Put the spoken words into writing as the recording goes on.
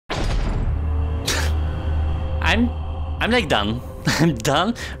I'm like done. I'm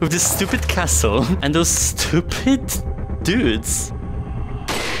done with this stupid castle and those stupid dudes.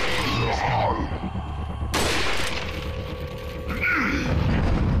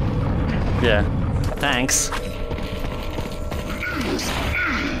 Yeah, thanks.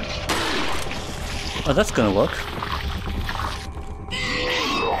 Oh, that's gonna work.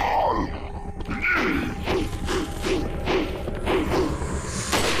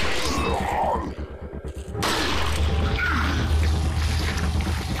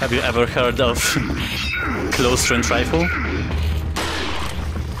 Have you ever heard of close-range rifle?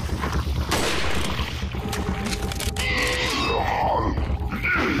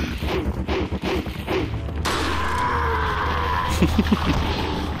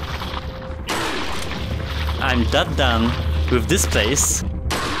 I'm that done with this place.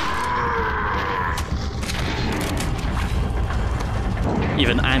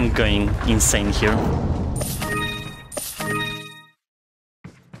 Even I'm going insane here.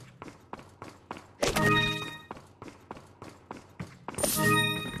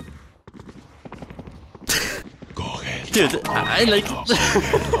 Dude, I like...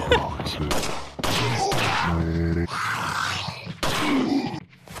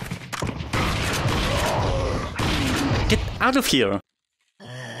 Get out of here!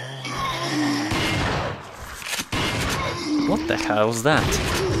 What the hell was that?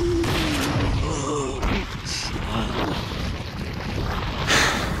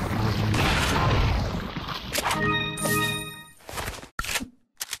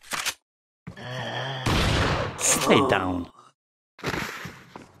 Stay down.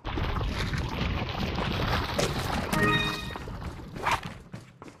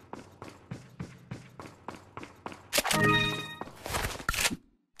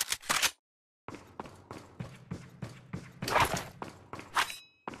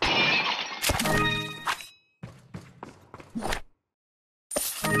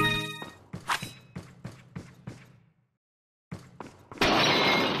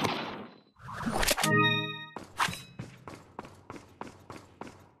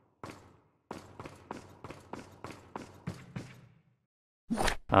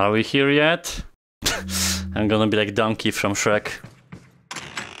 Are we here yet? I'm gonna be like Donkey from Shrek.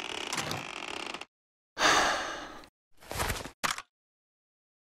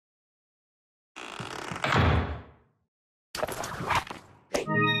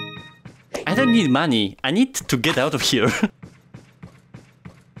 I don't need money. I need to get out of here.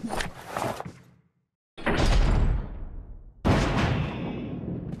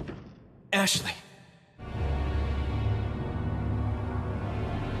 Ashley.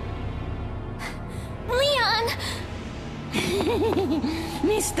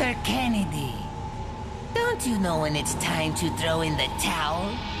 Mr. Kennedy, don't you know when it's time to throw in the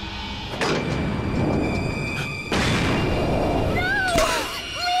towel?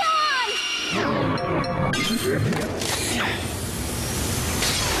 No!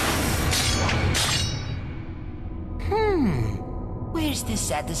 Where's the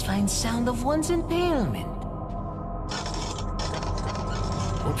satisfying sound of one's impalement?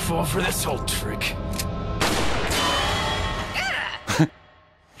 Won't fall for this old trick.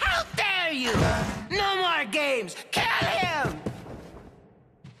 How dare you! No more games! Kill him!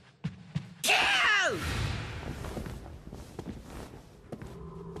 Kill!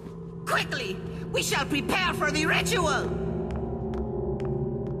 Quickly! We shall prepare for the ritual!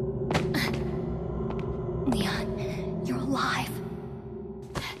 Leon, you're alive.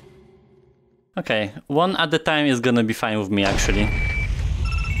 Okay, one at a time is gonna be fine with me, actually.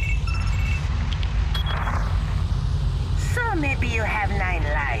 So maybe you have 9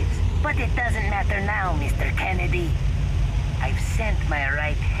 lives, but it doesn't matter now, Mr. Kennedy. I've sent my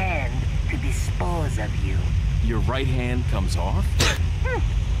right hand to dispose of you. Your right hand comes off?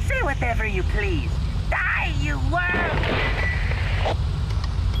 Say whatever you please. Die, you worm!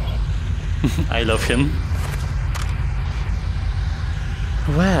 I love him.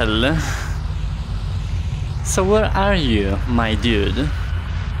 Well... So where are you, my dude?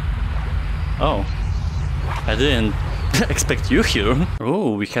 Oh. I didn't expect you here.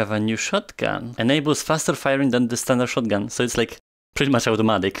 Oh, we have a new shotgun. Enables faster firing than the standard shotgun, so it's like pretty much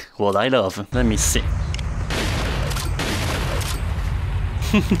automatic. What I love. Let me see.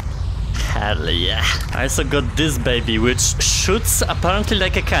 Hell yeah. I also got this baby, which shoots apparently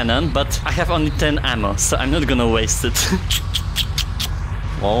like a cannon, but I have only 10 ammo, so I'm not gonna waste it.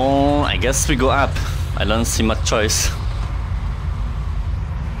 Oh, I guess we go up. I don't see much choice.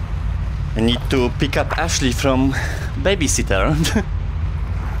 I need to pick up Ashley from babysitter.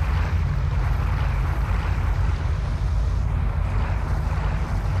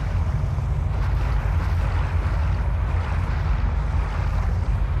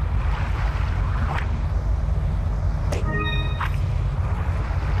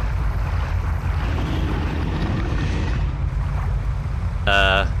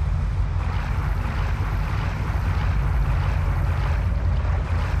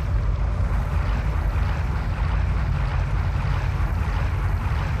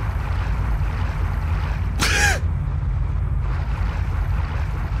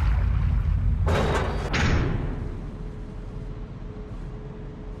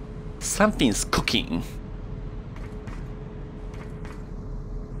 Something's cooking.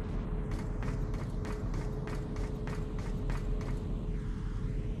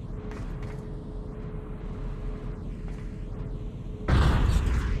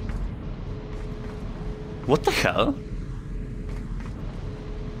 What the hell?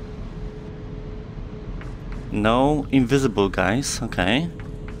 No invisible guys, okay.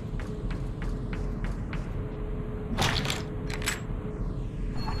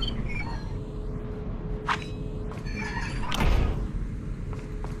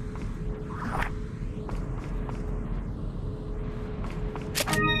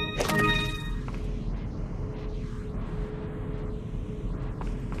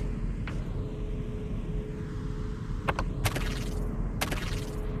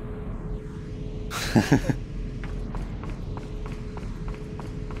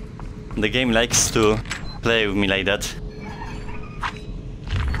 The game likes to play with me like that.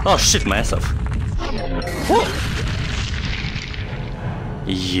 Oh shit, my ass off. Whoa.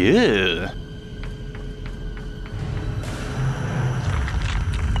 Yeah.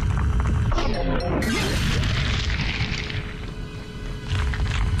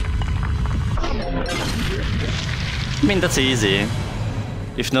 I mean, that's easy.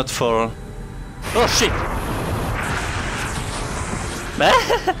 If not for... Oh shit!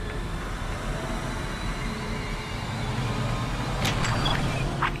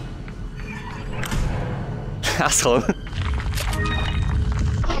 Asshole.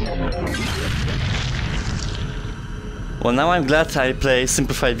 Well, now I'm glad I play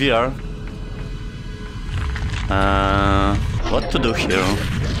simplified VR. What to do here?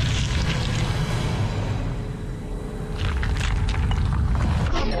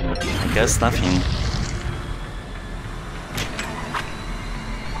 I guess nothing.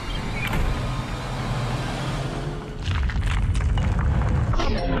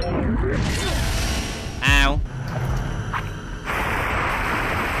 Ow.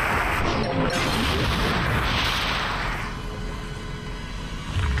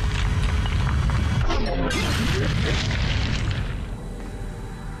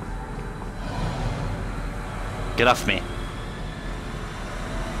 Get off me.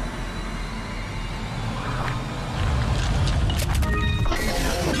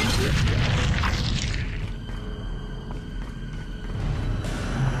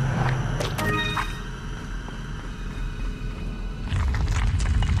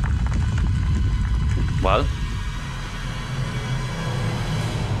 Well,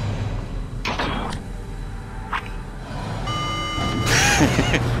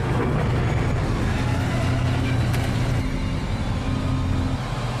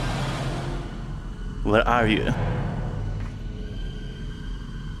 where are you?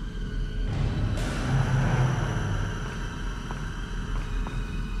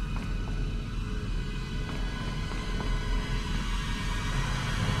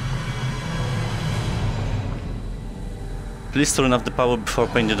 Please turn off the power before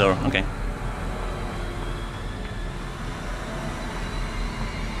opening the door. Okay.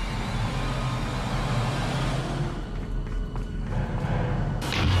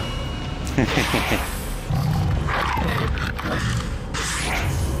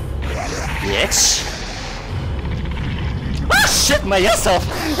 Yes. Ah shit, my ass off.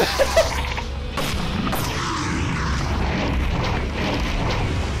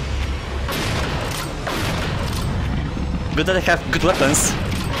 Good that I have good weapons.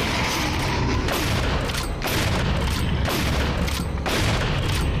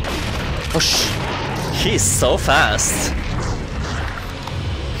 Oh he's so fast.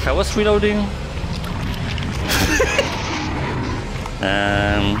 How was reloading?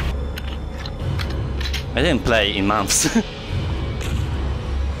 I didn't play in months.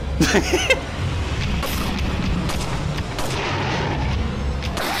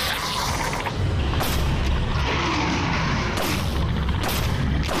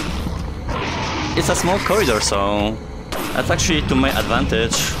 It's a small corridor, so that's actually to my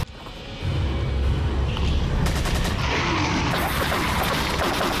advantage.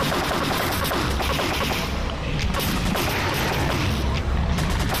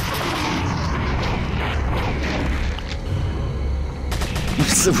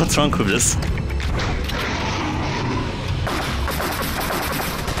 What's wrong with this?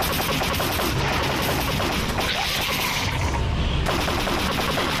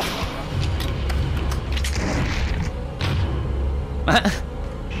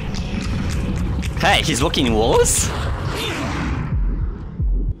 Hey, he's walking in walls?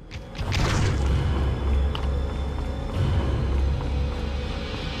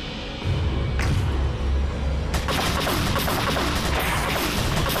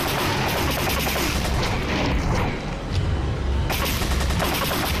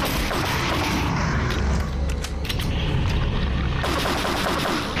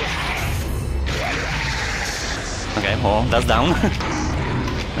 Okay, well, that's down.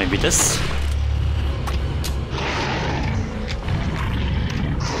 Maybe this.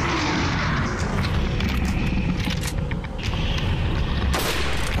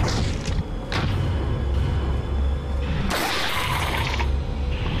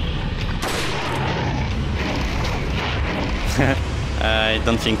 I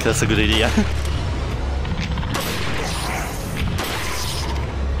don't think that's a good idea.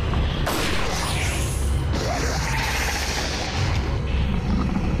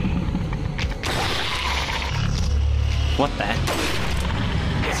 What the?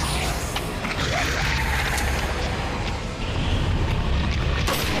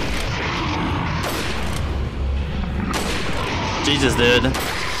 Jesus, dude.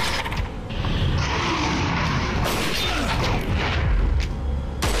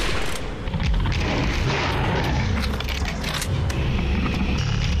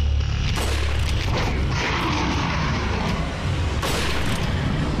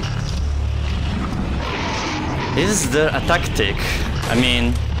 Is there a tactic? I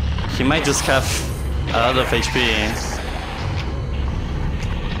mean, he might just have a lot of HP.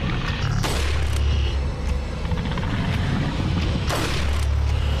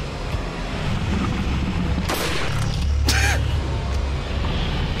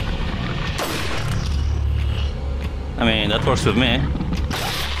 I mean, that works with me.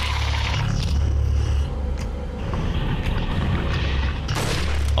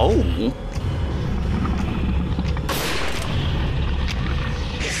 Oh!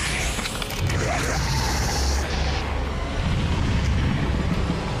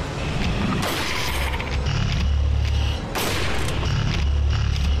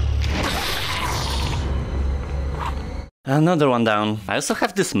 Another one down. I also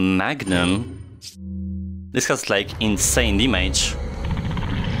have this Magnum. This has like insane damage.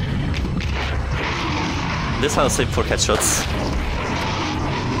 This I'll save for headshots.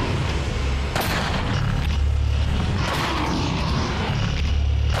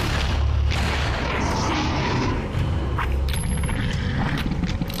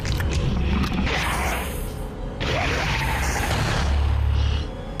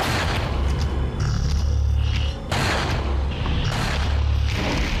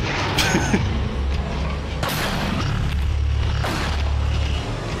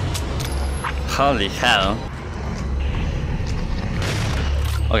 Holy hell.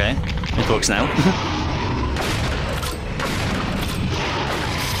 Okay, it works now.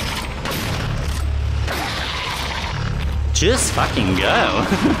 Just fucking go.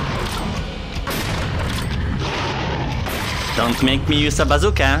 Don't make me use a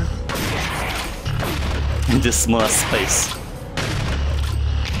bazooka in this small space.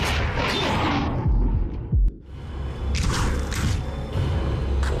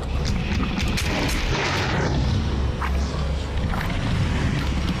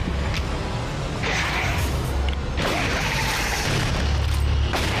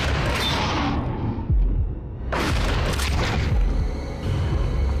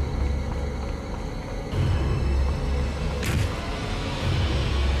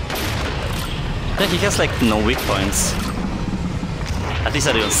 Yeah, he has like no weak points. At least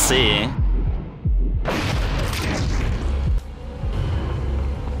I don't see.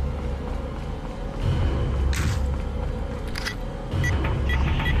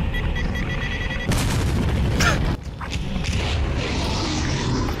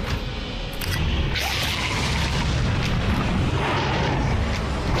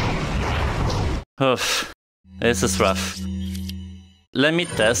 Oof, this is rough. Let me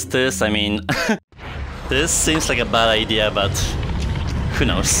test this, I mean... This seems like a bad idea, but... who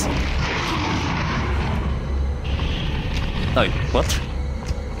knows? Oh, what?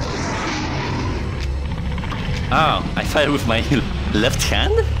 Oh, I fire with my left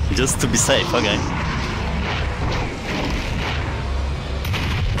hand? Just to be safe, okay.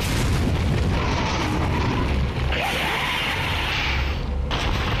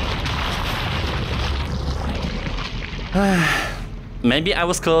 Maybe I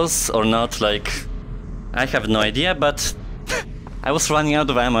was close or not, like... I have no idea, but... I was running out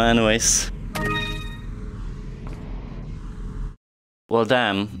of ammo anyways. Well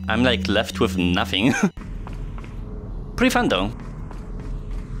damn, I'm like left with nothing. Pretty fun though.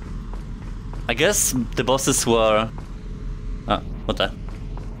 I guess the bosses were... Oh, what the...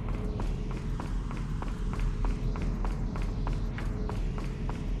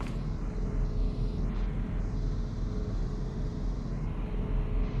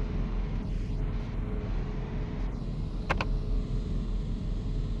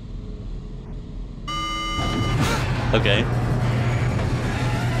 Okay.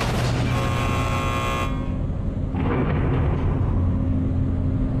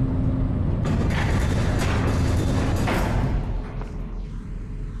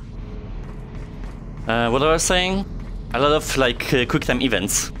 What I was saying? A lot of like quick time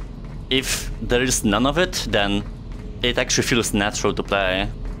events. If there is none of it, then it actually feels natural to play.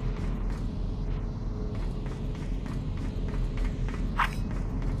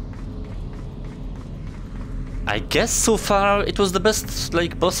 I guess so far it was the best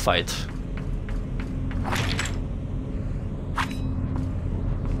like boss fight.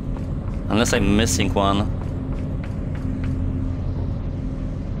 Unless I'm missing one.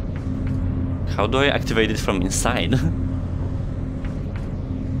 How do I activate it from inside?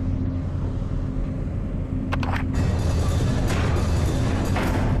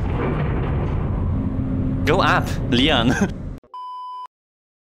 Go up, Leon!